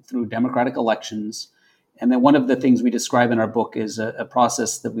elected through democratic elections. And then one of the things we describe in our book is a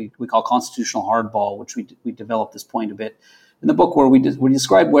process that we call constitutional hardball, which we developed this point a bit in the book, where we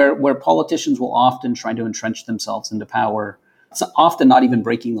describe where politicians will often try to entrench themselves into power. It's often not even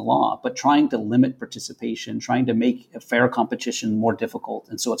breaking the law, but trying to limit participation, trying to make a fair competition more difficult.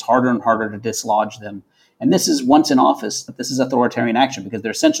 And so it's harder and harder to dislodge them. And this is once in office, this is authoritarian action because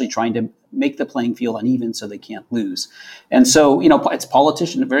they're essentially trying to make the playing field uneven so they can't lose. And so, it's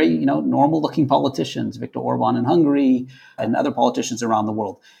politicians, very, normal looking politicians, Viktor Orban in Hungary and other politicians around the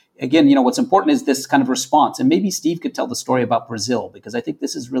world. Again, what's important is this kind of response. And maybe Steve could tell the story about Brazil, because I think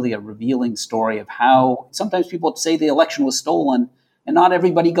this is really a revealing story of how sometimes people say the election was stolen and not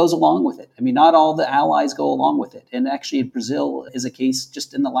everybody goes along with it. I mean, not all the allies go along with it. And actually, Brazil is a case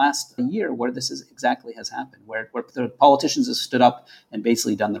just in the last year where this is exactly has happened, where the politicians have stood up and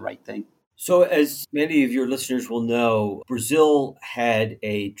basically done the right thing. So as many of your listeners will know, Brazil had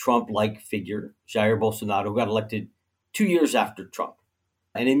a Trump-like figure, Jair Bolsonaro, who got elected 2 years after Trump.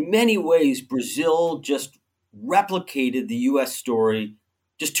 And in many ways, Brazil just replicated the U.S. story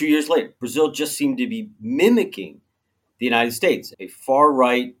just 2 years later. Brazil just seemed to be mimicking the United States, a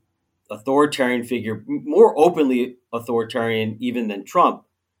far-right authoritarian figure, more openly authoritarian even than Trump,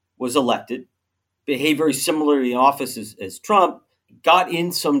 was elected, behaved very similarly in office as Trump, got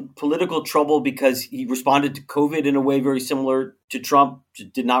in some political trouble because he responded to COVID in a way very similar to Trump,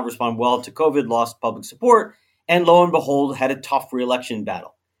 did not respond well to COVID, lost public support, and lo and behold, had a tough re-election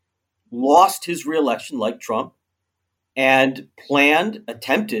battle. Lost his re-election like Trump and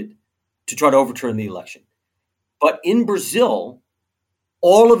attempted to try to overturn the election. But in Brazil,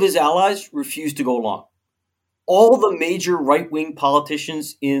 all of his allies refused to go along. All the major right-wing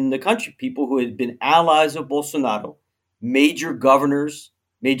politicians in the country, people who had been allies of Bolsonaro, major governors,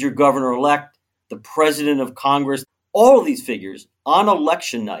 major governor-elect, the president of Congress, all of these figures on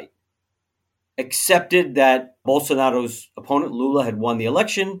election night accepted that Bolsonaro's opponent, Lula, had won the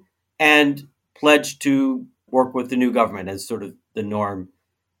election and pledged to work with the new government as sort of the norm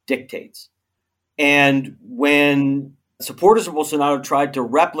dictates. And when supporters of Bolsonaro tried to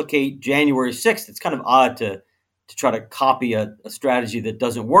replicate January 6th, it's kind of odd to try to copy a strategy that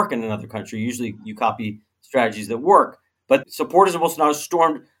doesn't work in another country. Usually you copy strategies that work. But supporters of Bolsonaro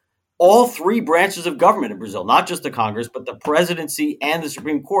stormed all three branches of government in Brazil, not just the Congress, but the presidency and the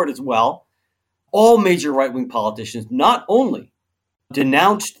Supreme Court as well. All major right-wing politicians not only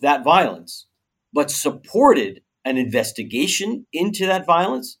denounced that violence, but supported an investigation into that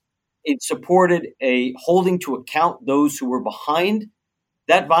violence. It supported a holding to account those who were behind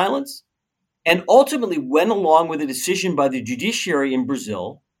that violence, and ultimately went along with a decision by the judiciary in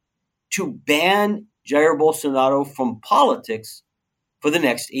Brazil to ban Jair Bolsonaro from politics for the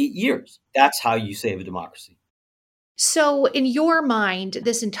next 8 years. That's how you save a democracy. So in your mind,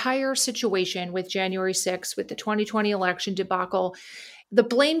 this entire situation with January 6th, with the 2020 election debacle, the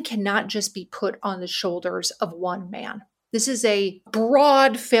blame cannot just be put on the shoulders of one man. This is a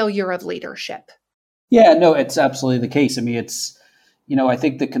broad failure of leadership. Yeah, no, it's absolutely the case. I mean, I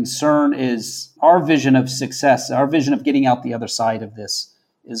think the concern is our vision of success, our vision of getting out the other side of this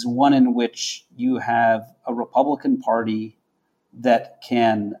is one in which you have a Republican Party that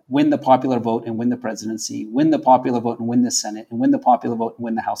can win the popular vote and win the presidency, win the popular vote and win the Senate, and win the popular vote and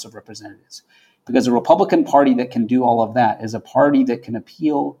win the House of Representatives. Because a Republican Party that can do all of that is a party that can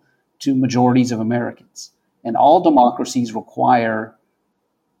appeal to majorities of Americans. And all democracies require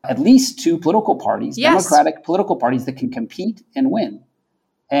at least two political parties, yes, democratic political parties that can compete and win.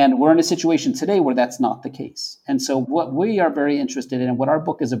 And we're in a situation today where that's not the case. And so what we are very interested in and what our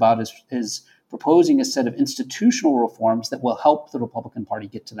book is about is proposing a set of institutional reforms that will help the Republican Party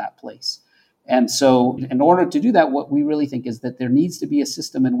get to that place. And so in order to do that, what we really think is that there needs to be a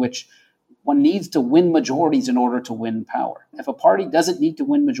system in which one needs to win majorities in order to win power. If a party doesn't need to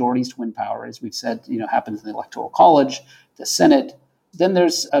win majorities to win power, as we've said, happens in the Electoral College, the Senate, then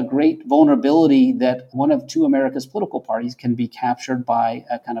there's a great vulnerability that one of two America's political parties can be captured by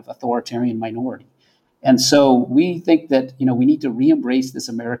a kind of authoritarian minority. And so we think that, we need to re-embrace this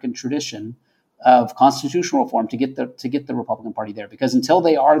American tradition of constitutional reform to get the Republican Party there, because until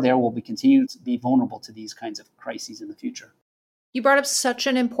they are there, we'll continue to be vulnerable to these kinds of crises in the future. You brought up such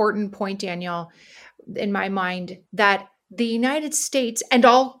an important point, Daniel, in my mind, that the United States and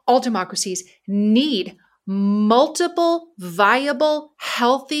all democracies need multiple, viable,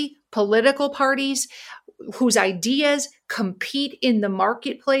 healthy political parties whose ideas compete in the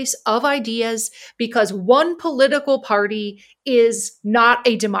marketplace of ideas, because one political party is not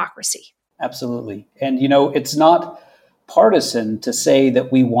a democracy. Absolutely. And, it's not partisan to say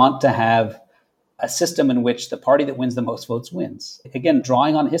that we want to have a system in which the party that wins the most votes wins. Again,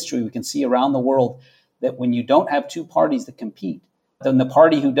 drawing on history, we can see around the world that when you don't have two parties that compete, then the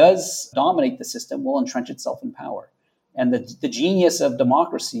party who does dominate the system will entrench itself in power. And the genius of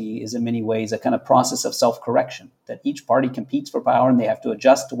democracy is in many ways a kind of process of self-correction, that each party competes for power and they have to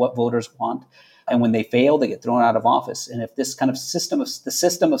adjust to what voters want. And when they fail, they get thrown out of office. And if this kind of system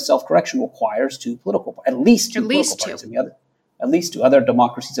of self-correction requires at least two political parties. At least two. Other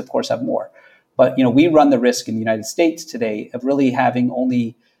democracies, of course, have more. But, we run the risk in the United States today of really having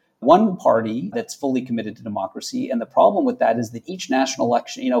only one party that's fully committed to democracy. And the problem with that is that each national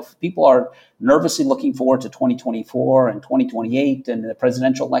election, people are nervously looking forward to 2024 and 2028 and the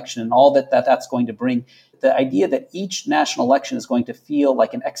presidential election and all that's going to bring. The idea that each national election is going to feel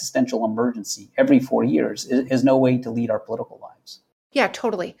like an existential emergency every 4 years is no way to lead our political lives. Yeah,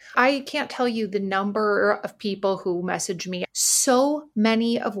 totally. I can't tell you the number of people who message me, so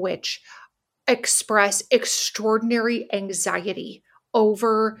many of which express extraordinary anxiety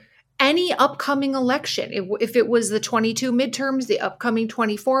over any upcoming election. If it was the 22 midterms, the upcoming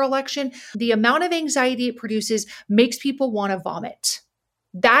 24 election, the amount of anxiety it produces makes people want to vomit.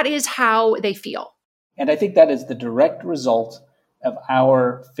 That is how they feel. And I think that is the direct result of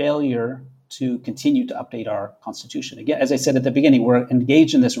our failure to continue to update our Constitution. Again, as I said at the beginning, we're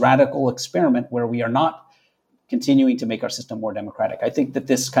engaged in this radical experiment where we are not continuing to make our system more democratic. I think that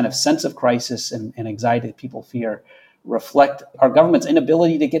this kind of sense of crisis and anxiety that people fear reflect our government's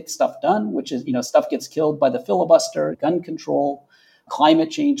inability to get stuff done, which is, stuff gets killed by the filibuster, gun control,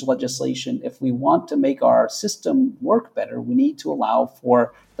 climate change legislation. If we want to make our system work better, we need to allow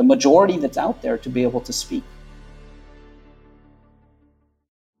for the majority that's out there to be able to speak.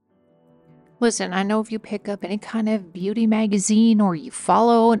 Listen, I know if you pick up any kind of beauty magazine or you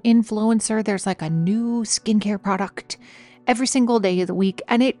follow an influencer, there's like a new skincare product every single day of the week,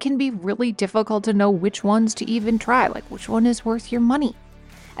 and it can be really difficult to know which ones to even try, like which one is worth your money.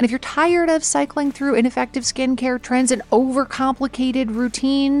 And if you're tired of cycling through ineffective skincare trends and overcomplicated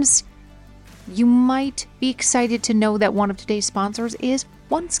routines, you might be excited to know that one of today's sponsors is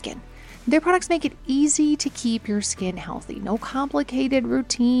OneSkin. Their products make it easy to keep your skin healthy. No complicated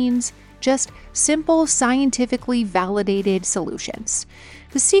routines, just simple, scientifically validated solutions.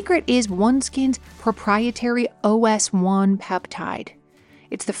 The secret is OneSkin's proprietary OS1 peptide.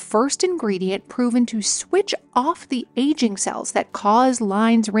 It's the first ingredient proven to switch off the aging cells that cause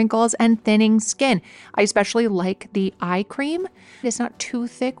lines, wrinkles, and thinning skin. I especially like the eye cream. It's not too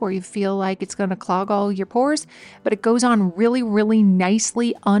thick where you feel like it's going to clog all your pores, but it goes on really, really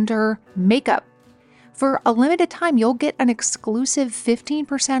nicely under makeup. For a limited time, you'll get an exclusive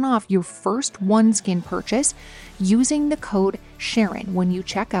 15% off your first OneSkin purchase using the code Sharon when you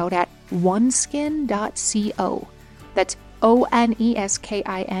check out at oneskin.co. That's oneskin.co.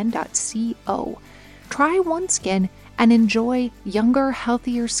 Try OneSkin and enjoy younger,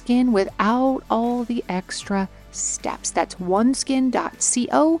 healthier skin without all the extra steps. That's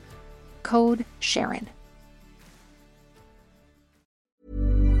oneskin.co, code Sharon.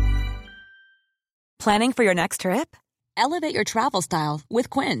 Planning for your next trip? Elevate your travel style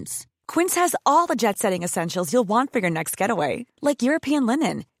with Quince. Quince has all the jet-setting essentials you'll want for your next getaway, like European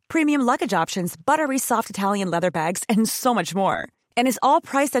linen, premium luggage options, buttery soft Italian leather bags, and so much more. And is all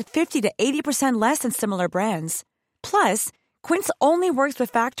priced at 50 to 80% less than similar brands. Plus, Quince only works with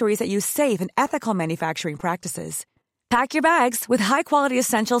factories that use safe and ethical manufacturing practices. Pack your bags with high-quality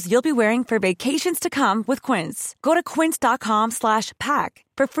essentials you'll be wearing for vacations to come with Quince. Go to quince.com/pack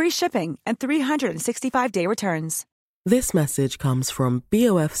for free shipping and 365-day returns. This message comes from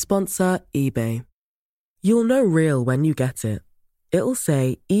BOF sponsor eBay. You'll know real when you get it. It'll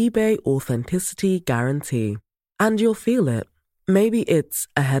say eBay Authenticity Guarantee. And you'll feel it. Maybe it's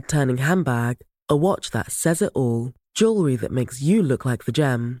a head-turning handbag, a watch that says it all, jewelry that makes you look like the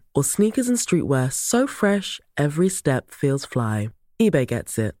gem, or sneakers and streetwear so fresh every step feels fly. eBay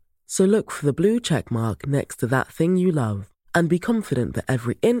gets it. So look for the blue check mark next to that thing you love and be confident that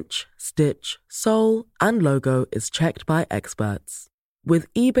every inch, stitch, sole, and logo is checked by experts.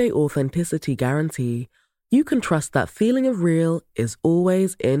 With eBay Authenticity Guarantee, you can trust that feeling of real is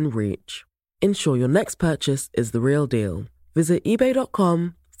always in reach. Ensure your next purchase is the real deal. Visit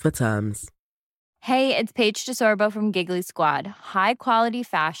ebay.com for terms. Hey, it's Paige DeSorbo from Giggly Squad. High quality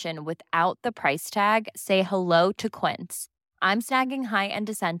fashion without the price tag. Say hello to Quince. I'm snagging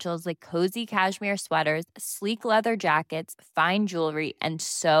high-end essentials like cozy cashmere sweaters, sleek leather jackets, fine jewelry, and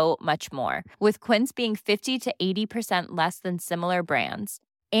so much more. With Quince being 50 to 80% less than similar brands.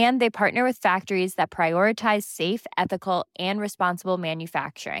 And they partner with factories that prioritize safe, ethical, and responsible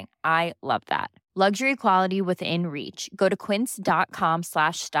manufacturing. I love that. Luxury quality within reach. Go to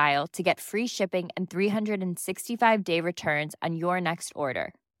quince.com/style to get free shipping and 365-day returns on your next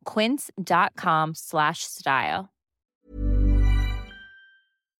order. Quince.com/style.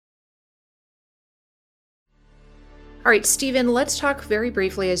 All right, Stephen, let's talk very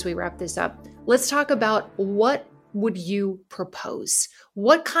briefly as we wrap this up. Let's talk about what would you propose?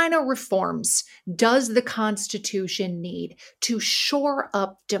 What kind of reforms does the Constitution need to shore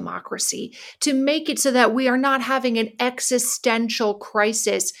up democracy, to make it so that we are not having an existential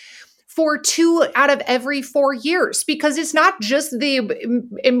crisis for 2 out of every 4 years? Because it's not just the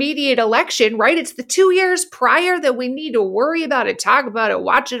immediate election, right? It's the 2 years prior that we need to worry about it, talk about it,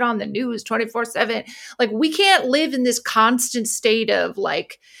 watch it on the news 24/7. Like, we can't live in this constant state of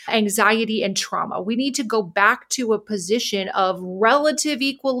like anxiety and trauma. We need to go back to a position of relative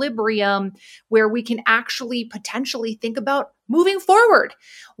equilibrium where we can actually potentially think about moving forward.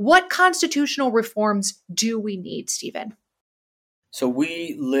 What constitutional reforms do we need, Stephen? So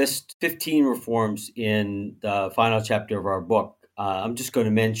we list 15 reforms in the final chapter of our book. I'm just going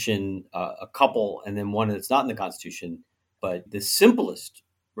to mention a couple and then one that's not in the Constitution. But the simplest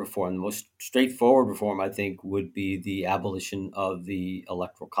reform, the most straightforward reform, I think, would be the abolition of the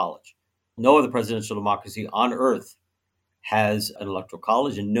Electoral College. No other presidential democracy on earth has an Electoral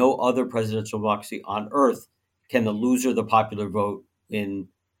College, and no other presidential democracy on earth can the loser of the popular vote win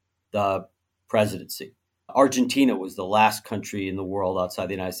the presidency. Argentina was the last country in the world outside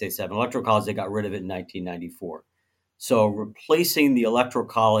the United States to have an electoral college. They got rid of it in 1994. So replacing the electoral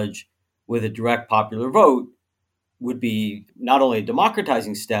college with a direct popular vote would be not only a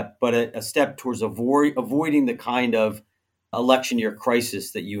democratizing step, but a step towards avoiding the kind of election year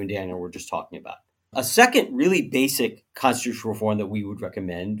crisis that you and Daniel were just talking about. A second really basic constitutional reform that we would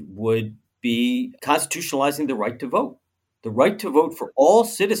recommend would be constitutionalizing the right to vote. The right to vote for all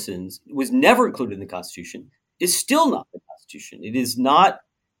citizens was never included in the Constitution, is still not in the Constitution. It is not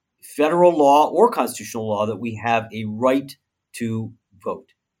federal law or constitutional law that we have a right to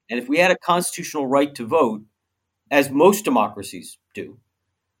vote. And if we had a constitutional right to vote, as most democracies do,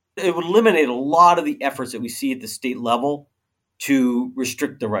 it would eliminate a lot of the efforts that we see at the state level to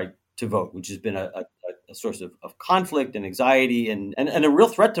restrict the right to vote, which has been a source of conflict and anxiety and a real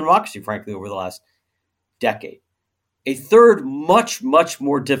threat to democracy, frankly, over the last decade. A third, much, much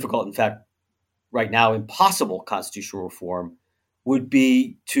more difficult, in fact, right now, impossible constitutional reform would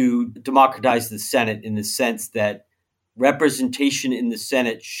be to democratize the Senate in the sense that representation in the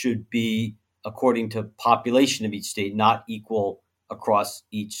Senate should be according to population of each state, not equal across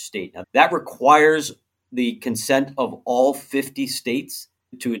each state. Now, that requires the consent of all 50 states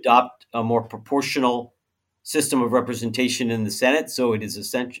to adopt a more proportional system of representation in the Senate. So it is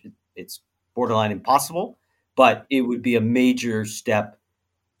essential, it's borderline impossible. But it would be a major step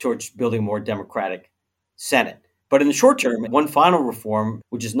towards building a more democratic Senate. But in the short term, one final reform,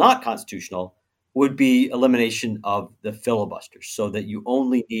 which is not constitutional, would be elimination of the filibuster so that you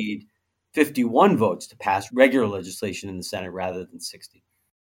only need 51 votes to pass regular legislation in the Senate rather than 60.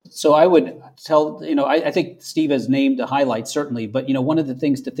 So I would tell, I think Steve has named a highlight, certainly. But, one of the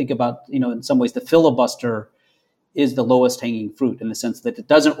things to think about, in some ways, the filibuster is the lowest hanging fruit in the sense that it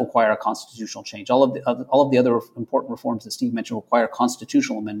doesn't require a constitutional change. All of the other important reforms that Steve mentioned require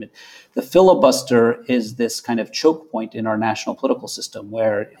constitutional amendment. The filibuster is this kind of choke point in our national political system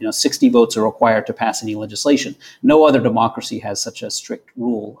where 60 votes are required to pass any legislation. No other democracy has such a strict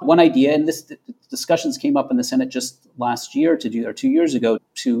rule. One idea, and this discussions came up in the Senate just last year or 2 years ago,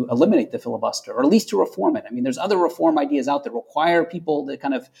 to eliminate the filibuster or at least to reform it. I mean, there's other reform ideas out there require people to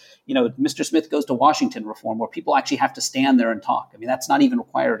kind of, Mr. Smith goes to Washington reform where people actually have to stand there and talk. I mean, that's not even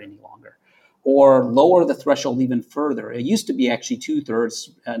required any longer. Or lower the threshold even further. It used to be actually 2/3.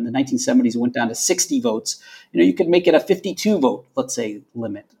 In the 1970s, it went down to 60 votes. You could make it a 52 vote, let's say,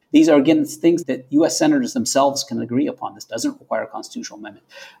 limit. These are, again, things that U.S. senators themselves can agree upon. This doesn't require a constitutional amendment.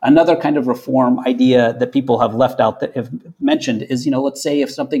 Another kind of reform idea that people have left out that have mentioned is, let's say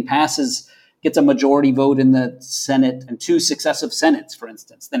if something passes, gets a majority vote in the Senate and 2 successive Senates, for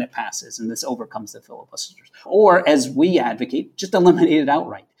instance, then it passes and this overcomes the filibusters. Or, as we advocate, just eliminate it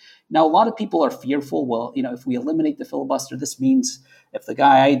outright. Now, a lot of people are fearful, well, if we eliminate the filibuster, this means if the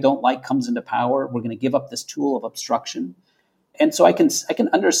guy I don't like comes into power, we're going to give up this tool of obstruction. And so I can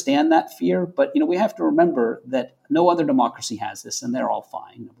understand that fear, but we have to remember that no other democracy has this, and they're all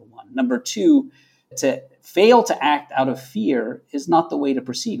fine. Number one. Number two, To fail to act out of fear is not the way to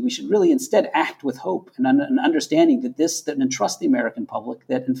proceed. We should really instead act with hope and an understanding and trust the American public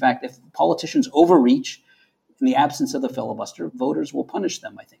that, in fact, if politicians overreach in the absence of the filibuster, voters will punish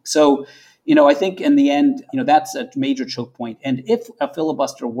them, I think. So, I think in the end, that's a major choke point. And if a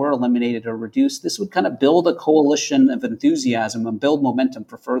filibuster were eliminated or reduced, this would kind of build a coalition of enthusiasm and build momentum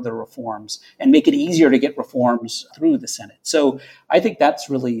for further reforms and make it easier to get reforms through the Senate. So I think that's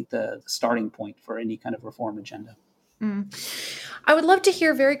really the starting point for any kind of reform agenda. I would love to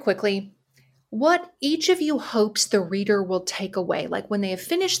hear very quickly what each of you hopes the reader will take away. Like when they have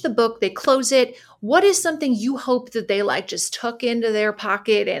finished the book, they close it. What is something you hope that they just tuck into their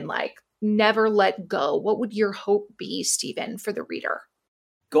pocket and never let go? What would your hope be, Stephen, for the reader?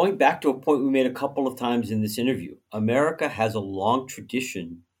 Going back to a point we made a couple of times in this interview, America has a long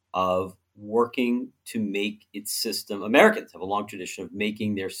tradition of working to make its system, Americans have a long tradition of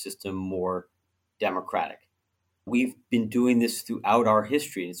making their system more democratic. We've been doing this throughout our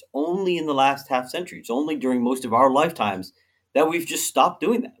history. And it's only in the last half century, it's only during most of our lifetimes that we've just stopped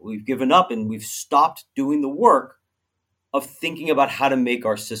doing that. We've given up and we've stopped doing the work of thinking about how to make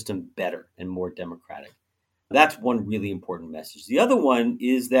our system better and more democratic. That's one really important message. The other one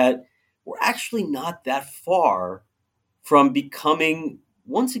is that we're actually not that far from becoming,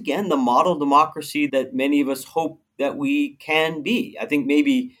 once again, the model democracy that many of us hope that we can be. I think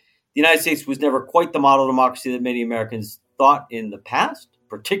maybe the United States was never quite the model democracy that many Americans thought in the past,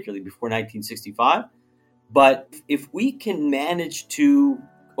 particularly before 1965. But if we can manage to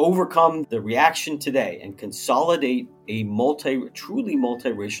overcome the reaction today and consolidate a truly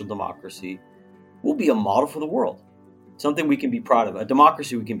multiracial democracy, we'll be a model for the world. Something we can be proud of, a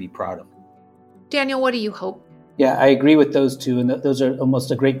democracy we can be proud of. Daniel, what do you hope? Yeah, I agree with those two, and those are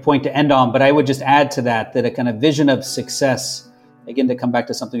almost a great point to end on. But I would just add to that a kind of vision of success, again, to come back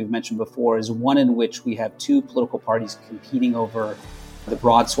to something we've mentioned before, is one in which we have two political parties competing over the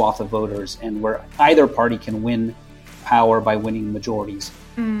broad swath of voters, and where either party can win power by winning majorities.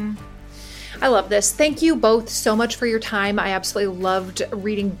 I love this. Thank you both so much for your time. I absolutely loved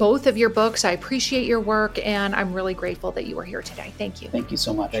reading both of your books. I appreciate your work, and I'm really grateful that you were here today. Thank you. Thank you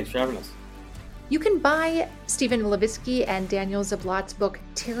so much. Thanks for having us. You can buy Stephen Levitsky and Daniel Ziblatt's book,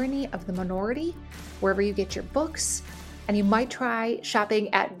 Tyranny of the Minority, wherever you get your books. And you might try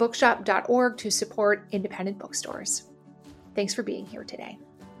shopping at bookshop.org to support independent bookstores. Thanks for being here today.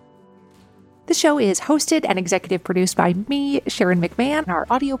 The show is hosted and executive produced by me, Sharon McMahon. Our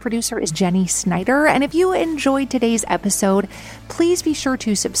audio producer is Jenny Snyder. And if you enjoyed today's episode, please be sure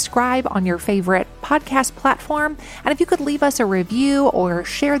to subscribe on your favorite podcast platform. And if you could leave us a review or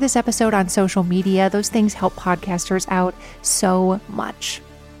share this episode on social media, those things help podcasters out so much.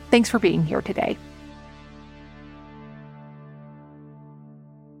 Thanks for being here today.